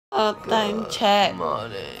Time check.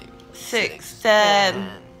 6:10.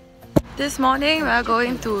 This morning we are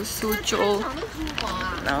going to Suzhou.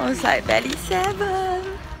 Now it's like barely 7.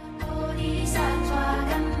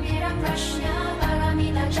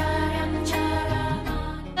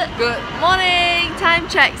 Good morning! Time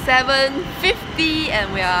check 7:50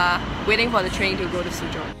 and we are waiting for the train to go to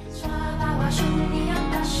Suzhou.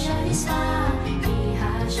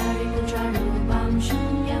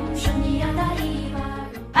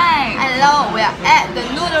 Hi! Hello! We are at the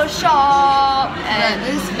noodle shop and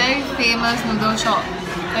this very famous noodle shop.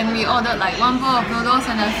 And we ordered like 1 bowl of noodles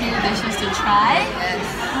and a few dishes to try. yes,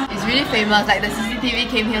 it's really famous. Like the CCTV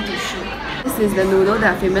came here to shoot. This is the noodle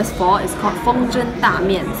that I'm famous for. It's called 风筝大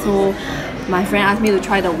面. So my friend asked me to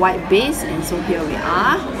try the white base, and so here we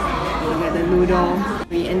are. Look at the noodle.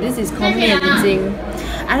 And this is called 面筋.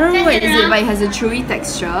 I don't know what it is, but it has a chewy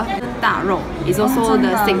texture. 大肉 is also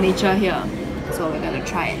the signature here. So we're gonna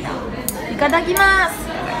try it now. Itadakimasu!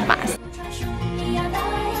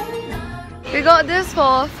 We got this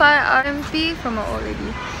for 5 RMB from an old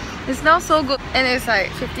lady. It smells so good and it's like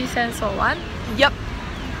 50 cents for one. Yep.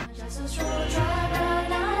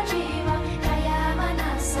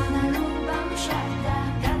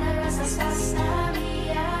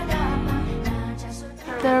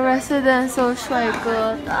 The resident so 帅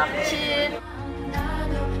哥大亲。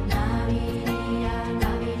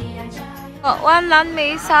Got 1蓝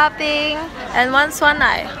莓沙冰 and 1酸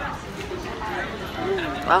奶。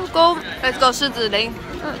Let's go. Let's go 狮子林。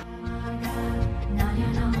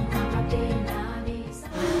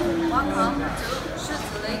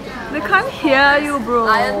They can't hear you, bro.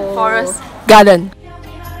 Lion Forest Garden.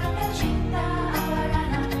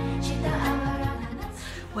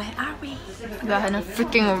 Where are we? We are in a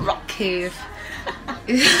freaking rock cave.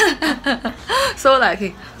 So like,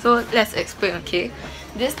 okay, so let's explain. Okay,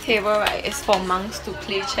 this table right is for monks to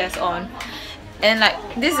play chess on, and like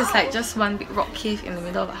this is like just one big rock cave in the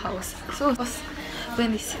middle of a house. So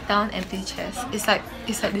when they sit down and play chess, it's like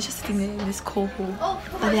they're just sitting there in this cold hole.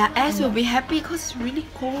 But their ass will be happy because it's really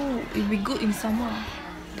cold. It'll be good in summer.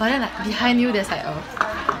 But then like behind you there's like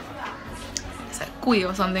it's like gui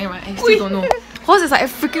or something, right? I still don't know. Because it's like a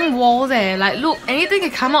freaking wall there. Like look, anything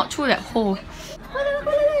can come out through that hole.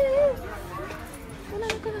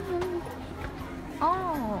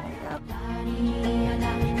 Oh.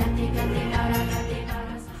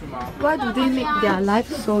 Why do they make their life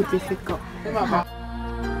so difficult? So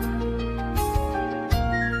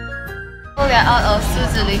we are out of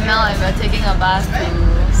Suzhou now and we're taking a bus to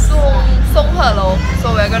Songhelou.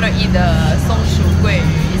 So we're gonna eat the songshu gui.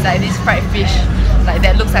 It's like this fried fish, like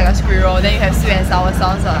that looks like a squirrel. Then you have sweet and sour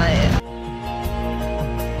sauce on it.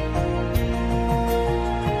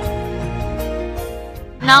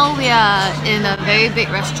 Now we are in a very big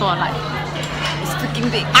restaurant, like it's freaking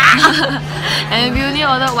big. And we only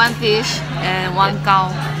ordered 1 fish and 1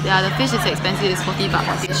 gao. Yeah, the fish is expensive, it's 40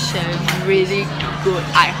 baht. It's really good,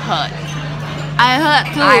 I heard. I heard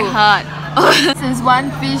too. I heard. This is 1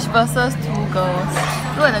 fish versus 2 girls.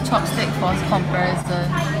 Look at the chopstick for comparison.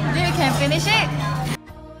 Then we can finish it.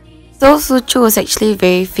 So Suzhou is actually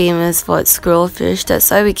very famous for its squirrel fish. That's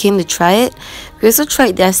why we came to try it. We also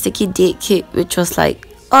tried their sticky date cake, which was like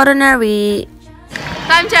ordinary.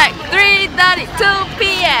 Time check, 3:32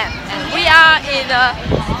 PM and we are in a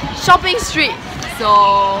shopping street. So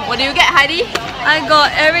what do you get, Heidi? I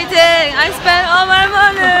got everything. I spent all my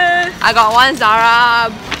money. I got 1 Zara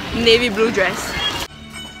navy blue dress.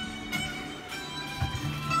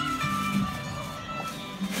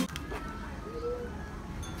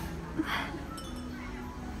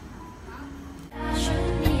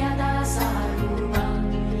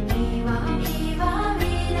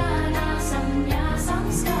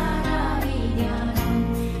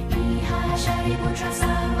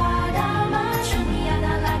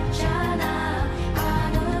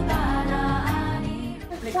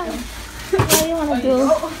 What do you want to do?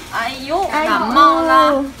 Ayo, 感冒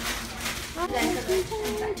啦。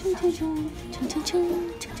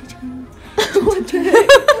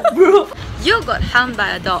Bro, you got harmed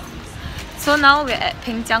by a dog. So now we're at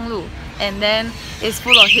Ping Jiang Lu, and then it's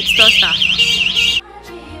full of hipster stuff.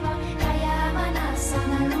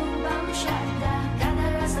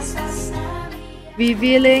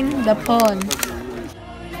 Revealing the porn.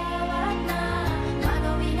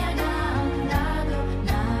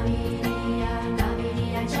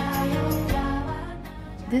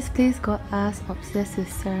 This place got us obsessed with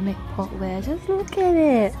ceramic potware. Just look at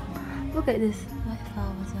it. Look at this. White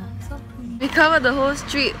flowers, yeah. So pretty. We covered the whole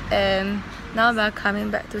street and now we're coming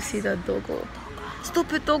back to see the doggo.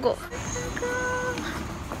 Stupid doggo.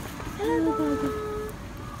 Hello, doggo.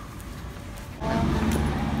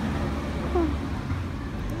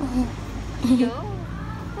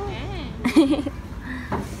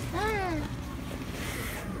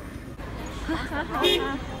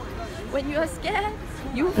 When you are scared,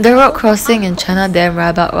 The road crossing in China damn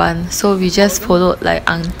rabak one, so we just followed like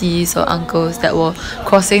aunties or uncles that were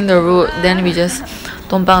crossing the road. Then we just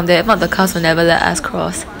tumpang there. If not, the cars will never let us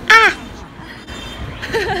cross.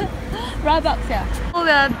 rabak, yeah. So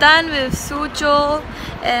we are done with Suzhou,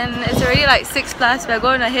 and it's already like 6+. We're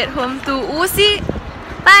going to head home to Wuxi.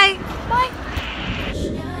 Bye. Bye.